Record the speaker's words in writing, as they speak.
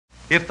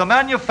If the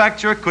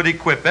manufacturer could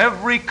equip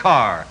every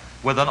car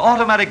with an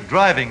automatic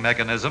driving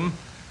mechanism,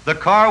 the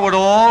car would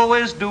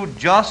always do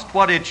just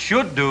what it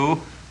should do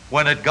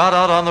when it got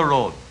out on the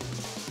road.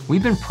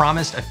 We've been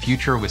promised a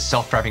future with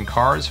self-driving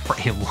cars for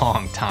a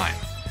long time,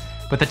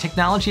 but the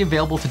technology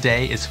available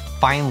today is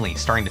finally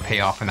starting to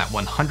pay off in that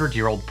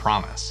 100-year-old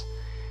promise.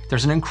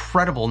 There's an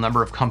incredible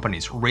number of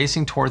companies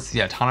racing towards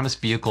the autonomous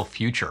vehicle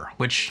future,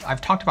 which I've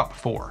talked about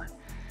before.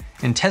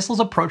 And Tesla's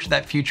approach to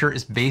that future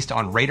is based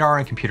on radar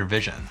and computer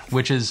vision,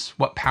 which is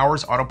what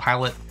powers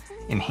autopilot,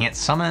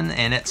 enhanced summon,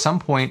 and at some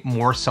point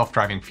more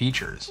self-driving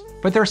features.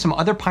 But there are some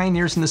other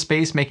pioneers in the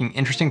space making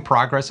interesting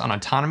progress on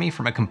autonomy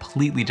from a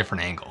completely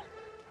different angle.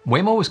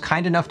 Waymo was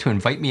kind enough to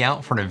invite me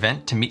out for an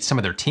event to meet some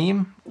of their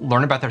team,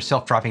 learn about their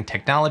self-driving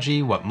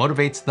technology, what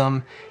motivates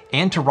them,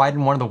 and to ride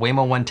in one of the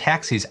Waymo One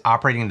taxis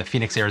operating in the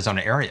Phoenix,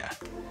 Arizona area.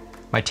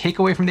 My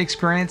takeaway from the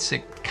experience,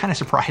 it kind of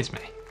surprised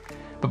me.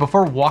 But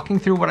before walking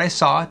through what I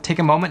saw, take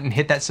a moment and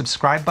hit that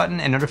subscribe button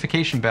and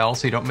notification bell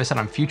so you don't miss out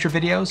on future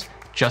videos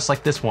just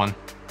like this one.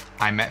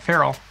 I'm Matt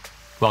Ferrell.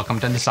 Welcome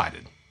to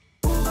Undecided.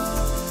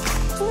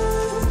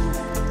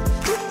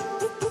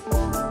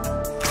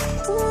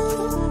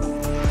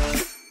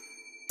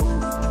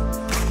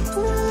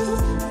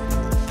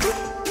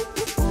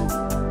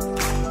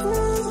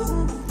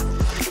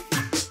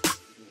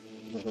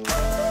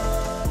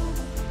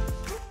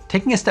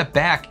 Taking a step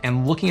back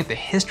and looking at the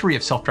history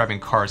of self-driving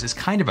cars is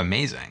kind of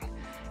amazing.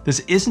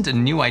 This isn't a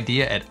new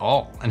idea at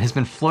all and has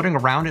been floating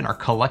around in our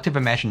collective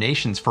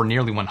imaginations for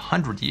nearly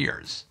 100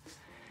 years.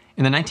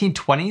 In the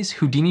 1920s,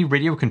 Houdini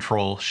Radio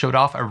Control showed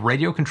off a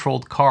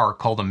radio-controlled car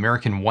called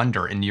American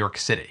Wonder in New York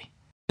City.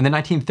 In the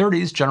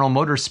 1930s, General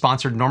Motors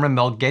sponsored Norman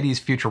Mel Getty's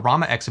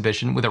Futurama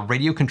exhibition with a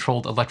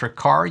radio-controlled electric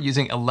car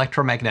using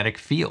electromagnetic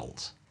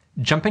fields.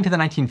 Jumping to the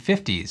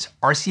 1950s,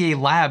 RCA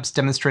Labs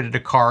demonstrated a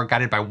car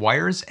guided by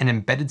wires and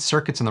embedded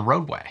circuits in the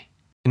roadway.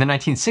 In the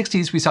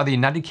 1960s, we saw the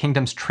United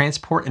Kingdom's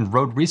Transport and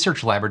Road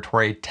Research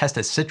Laboratory test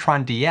a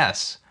Citroën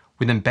DS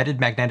with embedded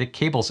magnetic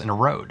cables in a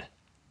road.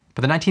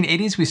 By the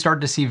 1980s, we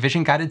started to see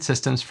vision-guided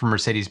systems from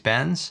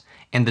Mercedes-Benz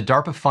and the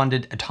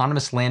DARPA-funded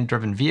autonomous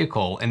land-driven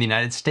vehicle in the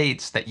United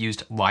States that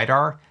used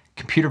LiDAR,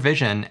 computer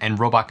vision, and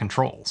robot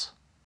controls.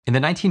 In the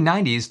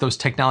 1990s, those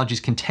technologies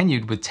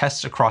continued with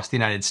tests across the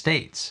United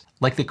States,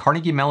 like the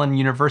Carnegie Mellon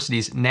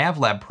University's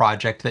NavLab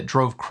project that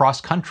drove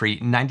cross-country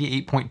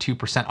 98.2%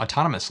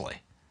 autonomously.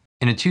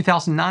 And in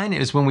 2009, it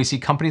was when we see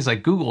companies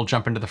like Google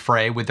jump into the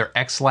fray with their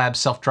XLab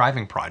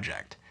self-driving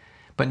project.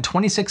 But in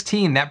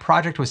 2016, that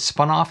project was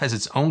spun off as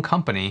its own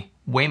company,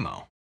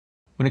 Waymo.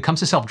 When it comes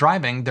to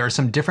self-driving, there are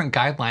some different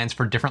guidelines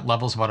for different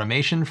levels of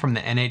automation from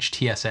the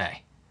NHTSA.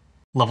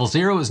 Level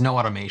 0 is no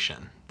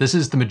automation. This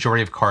is the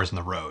majority of cars on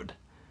the road.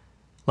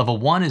 Level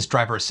 1 is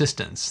driver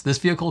assistance. This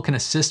vehicle can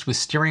assist with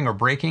steering or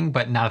braking,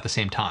 but not at the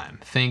same time.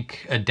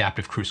 Think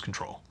adaptive cruise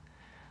control.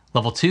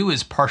 Level 2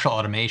 is partial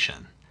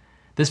automation.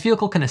 This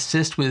vehicle can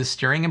assist with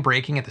steering and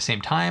braking at the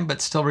same time,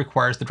 but still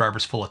requires the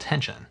driver's full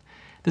attention.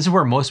 This is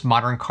where most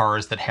modern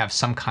cars that have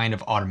some kind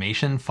of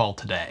automation fall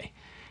today.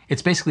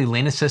 It's basically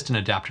lane assist and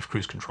adaptive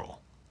cruise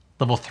control.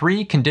 Level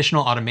 3,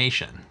 conditional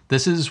automation.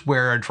 This is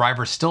where a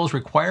driver still is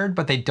required,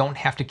 but they don't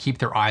have to keep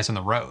their eyes on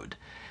the road.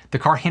 The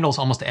car handles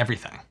almost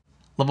everything.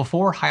 Level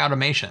 4, high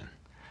automation.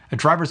 A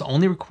driver is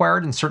only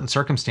required in certain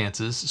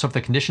circumstances, so if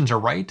the conditions are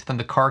right, then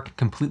the car can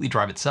completely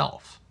drive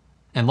itself.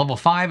 And level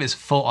 5 is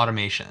full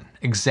automation,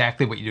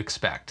 exactly what you'd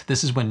expect.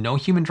 This is when no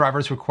human driver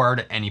is required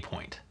at any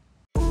point.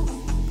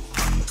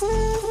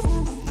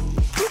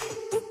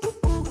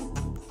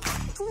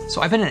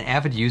 So I've been an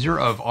avid user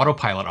of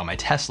autopilot on my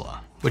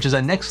Tesla, which is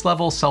a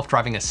next-level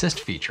self-driving assist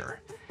feature.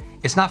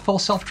 It's not full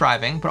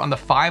self-driving, but on the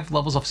 5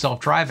 levels of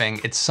self-driving,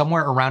 it's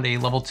somewhere around a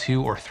level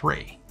 2 or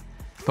 3.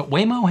 But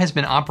Waymo has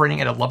been operating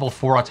at a level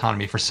 4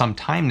 autonomy for some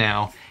time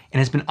now and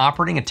has been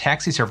operating a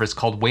taxi service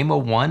called Waymo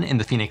One in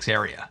the Phoenix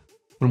area.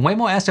 When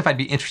Waymo asked if I'd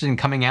be interested in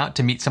coming out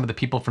to meet some of the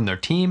people from their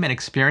team and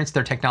experience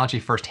their technology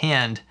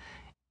firsthand,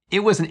 it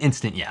was an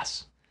instant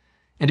yes.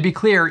 And to be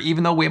clear,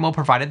 even though Waymo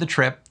provided the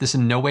trip, this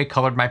in no way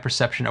colored my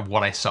perception of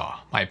what I saw.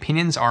 My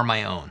opinions are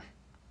my own.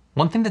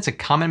 One thing that's a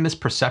common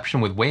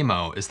misperception with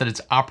Waymo is that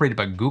it's operated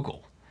by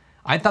Google.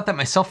 I thought that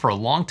myself for a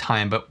long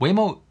time, but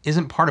Waymo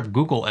isn't part of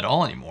Google at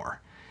all anymore.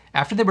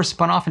 After they were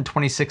spun off in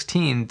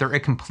 2016, they're a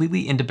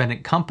completely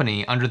independent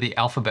company under the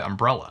Alphabet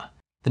umbrella.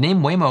 The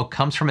name Waymo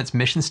comes from its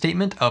mission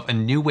statement of a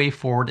new way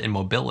forward in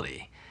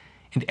mobility.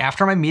 And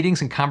after my meetings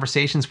and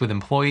conversations with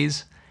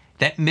employees,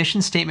 that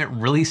mission statement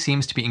really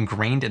seems to be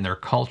ingrained in their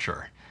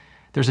culture.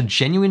 There's a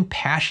genuine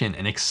passion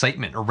and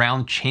excitement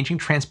around changing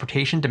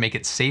transportation to make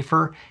it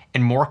safer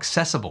and more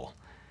accessible.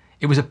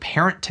 It was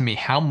apparent to me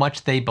how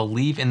much they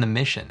believe in the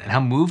mission and how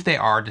moved they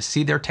are to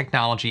see their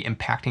technology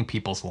impacting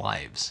people's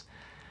lives,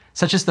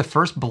 such as the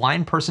first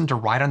blind person to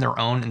ride on their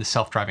own in the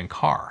self-driving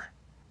car.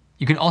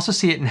 You can also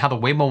see it in how the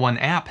Waymo One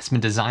app has been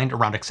designed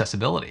around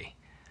accessibility.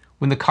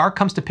 When the car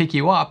comes to pick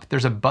you up,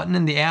 there's a button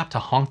in the app to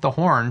honk the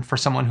horn for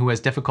someone who has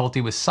difficulty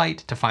with sight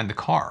to find the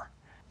car.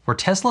 Where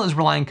Tesla is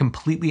relying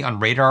completely on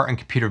radar and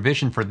computer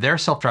vision for their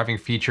self-driving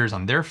features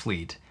on their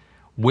fleet,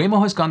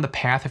 Waymo has gone the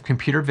path of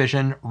computer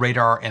vision,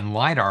 radar, and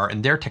LiDAR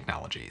in their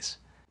technologies.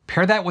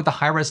 Pair that with the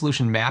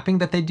high-resolution mapping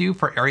that they do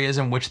for areas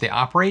in which they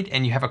operate,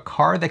 and you have a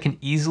car that can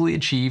easily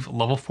achieve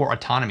level 4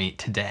 autonomy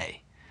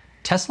today.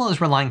 Tesla is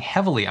relying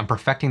heavily on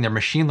perfecting their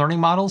machine learning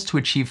models to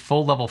achieve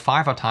full level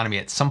 5 autonomy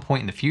at some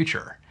point in the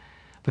future.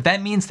 But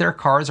that means their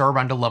cars are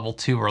around a level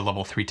 2 or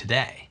level 3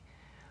 today.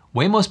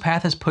 Waymo's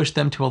path has pushed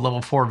them to a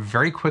level 4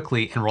 very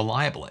quickly and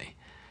reliably.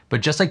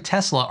 But just like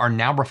Tesla are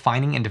now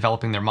refining and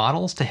developing their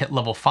models to hit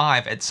level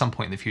 5 at some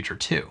point in the future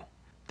too.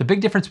 The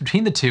big difference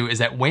between the two is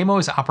that Waymo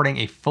is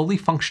operating a fully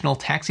functional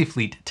taxi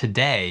fleet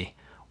today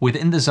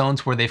within the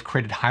zones where they've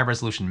created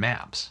high-resolution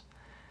maps.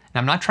 Now,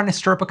 I'm not trying to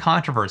stir up a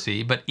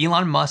controversy, but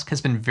Elon Musk has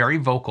been very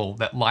vocal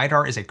that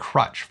LiDAR is a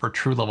crutch for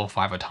true level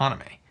 5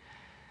 autonomy.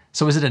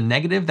 So is it a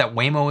negative that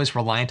Waymo is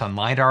reliant on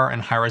LiDAR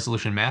and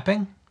high-resolution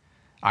mapping?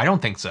 I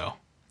don't think so.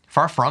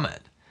 Far from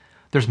it.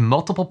 There's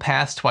multiple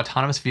paths to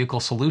autonomous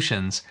vehicle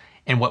solutions,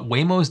 and what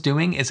Waymo is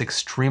doing is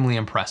extremely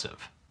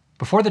impressive.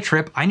 Before the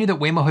trip, I knew that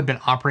Waymo had been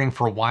operating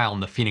for a while in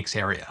the Phoenix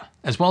area,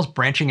 as well as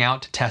branching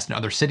out to test in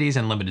other cities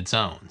and limited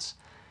zones.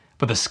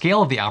 But the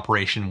scale of the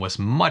operation was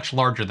much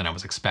larger than I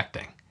was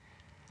expecting.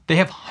 They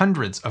have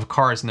hundreds of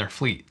cars in their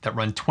fleet that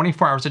run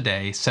 24 hours a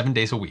day, 7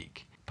 days a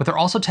week. But they're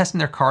also testing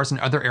their cars in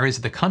other areas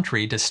of the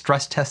country to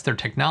stress test their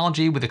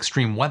technology with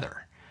extreme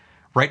weather.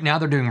 Right now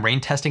they're doing rain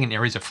testing in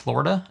areas of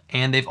Florida,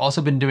 and they've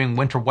also been doing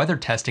winter weather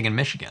testing in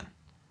Michigan.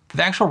 For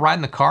the actual ride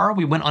in the car,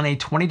 we went on a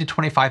 20 to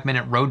 25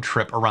 minute road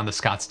trip around the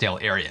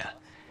Scottsdale area.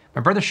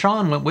 My brother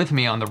Sean went with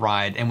me on the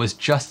ride and was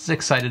just as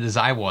excited as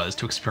I was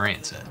to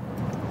experience it.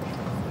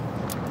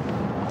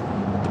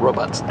 The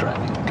robot's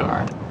driving the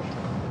car.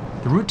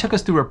 The route took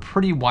us through a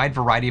pretty wide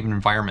variety of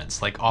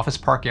environments like office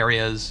park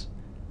areas,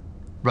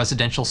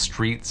 residential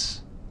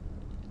streets,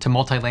 to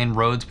multi-lane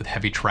roads with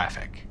heavy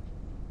traffic.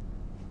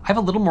 I have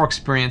a little more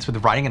experience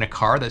with riding in a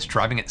car that's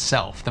driving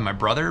itself than my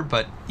brother,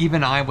 but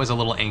even I was a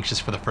little anxious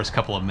for the first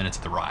couple of minutes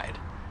of the ride.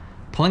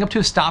 Pulling up to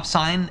a stop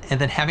sign and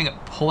then having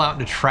it pull out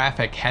into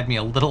traffic had me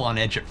a little on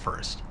edge at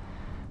first.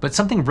 But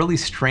something really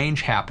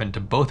strange happened to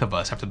both of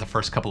us after the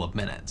first couple of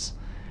minutes.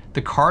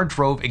 The car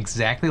drove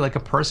exactly like a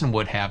person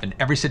would have in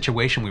every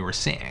situation we were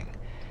seeing.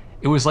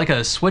 It was like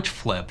a switch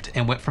flipped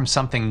and went from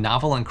something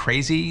novel and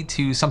crazy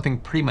to something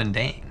pretty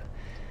mundane.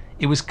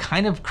 It was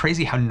kind of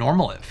crazy how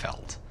normal it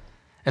felt.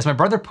 As my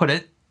brother put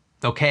it,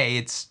 okay,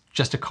 it's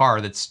just a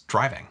car that's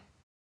driving.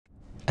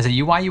 As a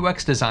UI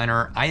UX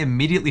designer, I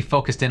immediately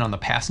focused in on the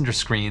passenger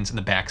screens in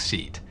the back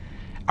seat.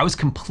 I was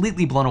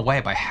completely blown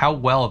away by how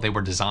well they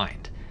were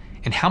designed,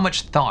 and how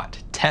much thought,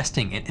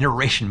 testing, and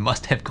iteration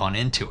must have gone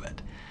into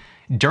it.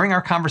 During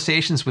our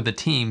conversations with the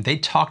team, they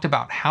talked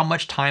about how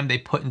much time they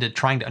put into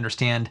trying to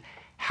understand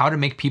how to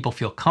make people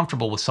feel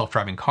comfortable with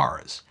self-driving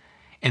cars.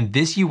 And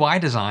this UI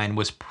design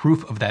was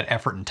proof of that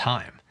effort and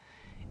time.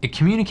 It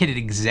communicated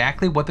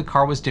exactly what the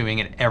car was doing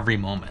at every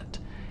moment,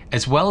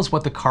 as well as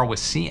what the car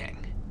was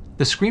seeing.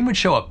 The screen would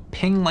show a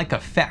ping-like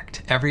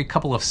effect every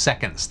couple of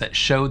seconds that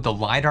showed the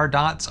LiDAR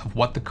dots of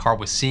what the car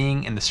was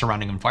seeing in the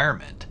surrounding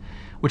environment,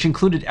 which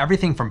included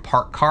everything from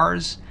parked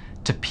cars,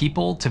 to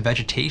people, to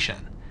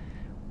vegetation.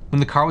 When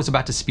the car was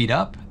about to speed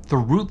up, the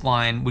route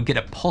line would get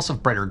a pulse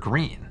of brighter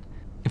green.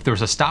 If there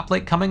was a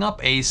stoplight coming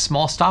up, a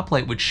small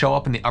stoplight would show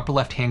up in the upper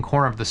left-hand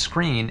corner of the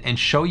screen and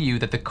show you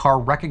that the car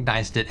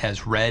recognized it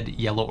as red,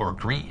 yellow, or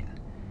green.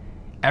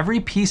 Every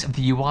piece of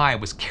the UI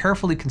was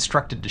carefully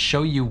constructed to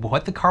show you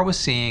what the car was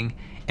seeing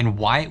and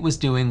why it was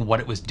doing what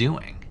it was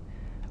doing.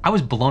 I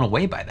was blown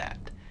away by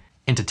that.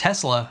 And to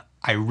Tesla,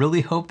 I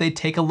really hope they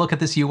take a look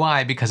at this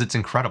UI because it's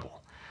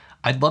incredible.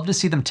 I'd love to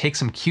see them take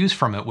some cues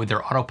from it with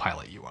their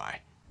autopilot UI.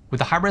 With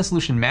the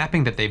high-resolution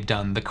mapping that they've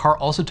done, the car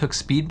also took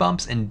speed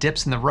bumps and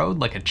dips in the road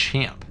like a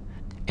champ.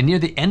 And near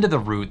the end of the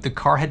route, the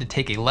car had to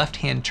take a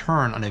left-hand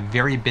turn on a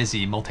very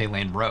busy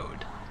multi-lane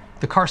road.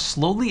 The car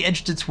slowly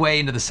edged its way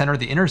into the center of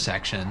the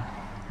intersection,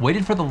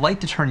 waited for the light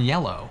to turn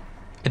yellow,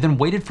 and then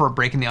waited for a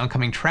break in the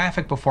oncoming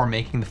traffic before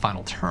making the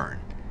final turn.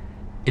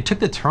 It took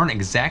the turn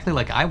exactly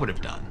like I would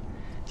have done.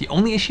 The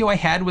only issue I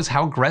had was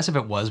how aggressive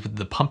it was with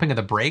the pumping of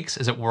the brakes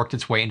as it worked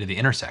its way into the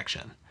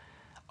intersection.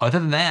 Other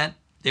than that,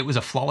 it was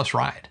a flawless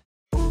ride.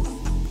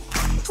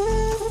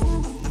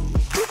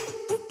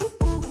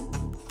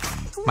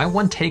 My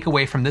one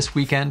takeaway from this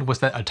weekend was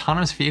that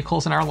autonomous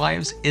vehicles in our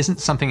lives isn't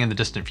something in the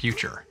distant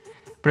future,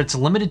 but it's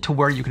limited to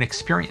where you can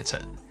experience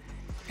it.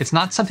 It's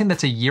not something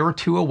that's a year or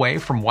two away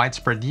from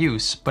widespread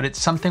use, but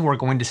it's something we're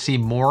going to see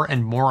more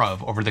and more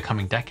of over the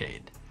coming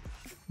decade.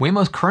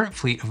 Waymo's current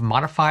fleet of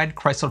modified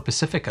Chrysler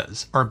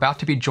Pacificas are about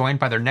to be joined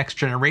by their next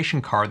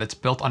generation car that's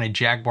built on a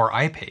Jaguar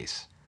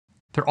I-Pace.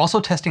 They're also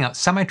testing out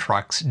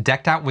semi-trucks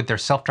decked out with their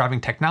self-driving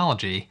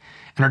technology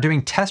and are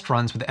doing test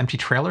runs with empty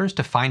trailers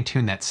to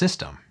fine-tune that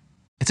system.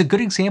 It's a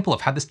good example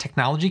of how this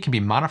technology can be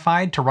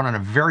modified to run on a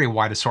very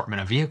wide assortment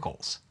of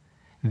vehicles.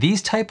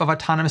 These type of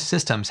autonomous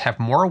systems have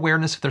more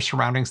awareness of their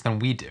surroundings than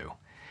we do.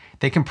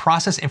 They can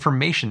process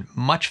information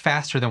much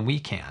faster than we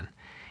can,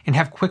 and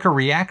have quicker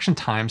reaction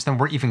times than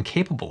we're even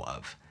capable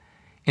of.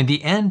 In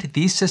the end,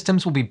 these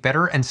systems will be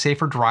better and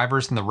safer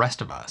drivers than the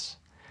rest of us.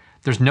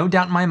 There's no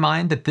doubt in my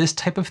mind that this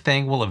type of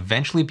thing will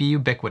eventually be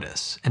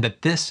ubiquitous and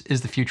that this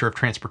is the future of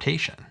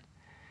transportation.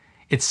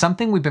 It's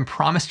something we've been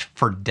promised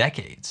for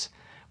decades,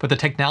 but the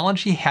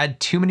technology had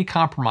too many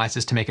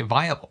compromises to make it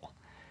viable.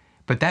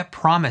 But that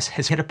promise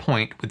has hit a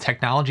point with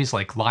technologies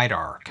like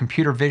LiDAR,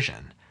 computer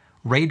vision,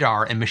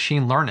 radar, and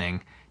machine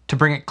learning to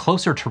bring it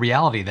closer to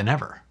reality than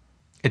ever.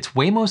 It's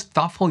Waymo's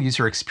thoughtful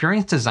user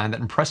experience design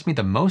that impressed me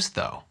the most,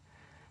 though.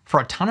 For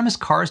autonomous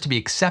cars to be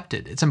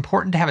accepted, it's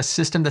important to have a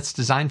system that's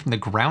designed from the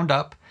ground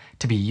up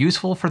to be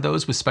useful for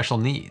those with special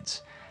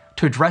needs,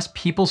 to address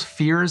people's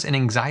fears and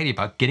anxiety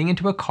about getting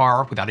into a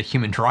car without a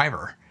human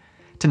driver,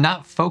 to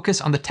not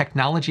focus on the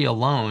technology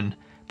alone,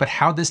 but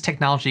how this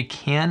technology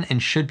can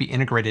and should be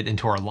integrated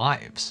into our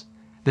lives.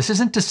 This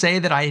isn't to say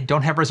that I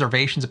don't have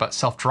reservations about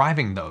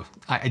self-driving, though.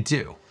 I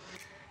do.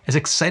 As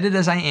excited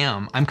as I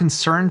am, I'm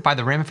concerned by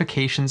the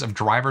ramifications of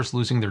drivers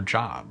losing their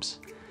jobs.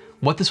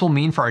 What this will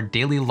mean for our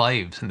daily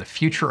lives and the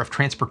future of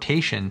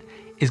transportation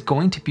is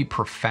going to be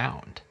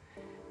profound.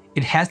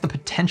 It has the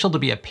potential to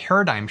be a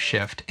paradigm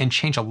shift and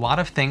change a lot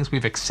of things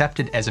we've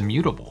accepted as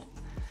immutable.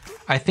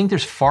 I think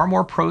there's far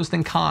more pros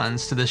than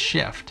cons to this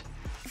shift,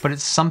 but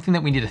it's something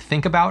that we need to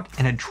think about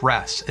and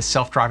address as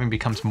self-driving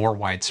becomes more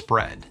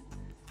widespread.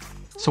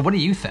 So what do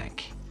you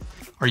think?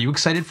 Are you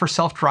excited for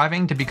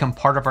self-driving to become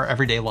part of our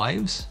everyday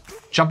lives?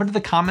 Jump into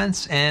the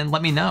comments and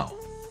let me know.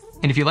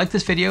 And if you like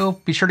this video,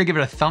 be sure to give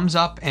it a thumbs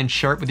up and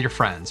share it with your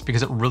friends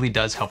because it really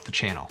does help the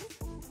channel.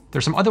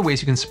 There's some other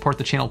ways you can support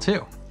the channel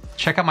too.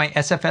 Check out my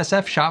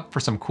SFSF shop for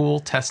some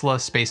cool Tesla,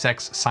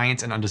 SpaceX,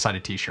 Science, and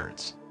Undecided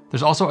t-shirts.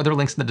 There's also other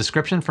links in the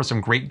description for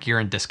some great gear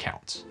and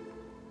discounts.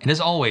 And as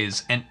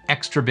always, an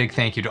extra big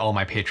thank you to all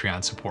my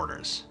Patreon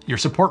supporters. Your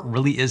support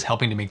really is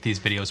helping to make these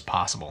videos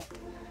possible.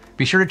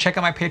 Be sure to check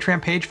out my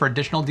Patreon page for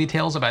additional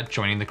details about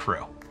joining the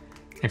crew.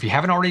 If you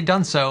haven't already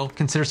done so,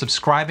 consider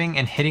subscribing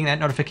and hitting that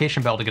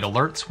notification bell to get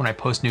alerts when I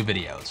post new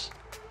videos.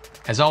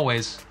 As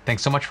always,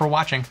 thanks so much for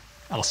watching.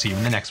 I'll see you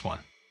in the next one.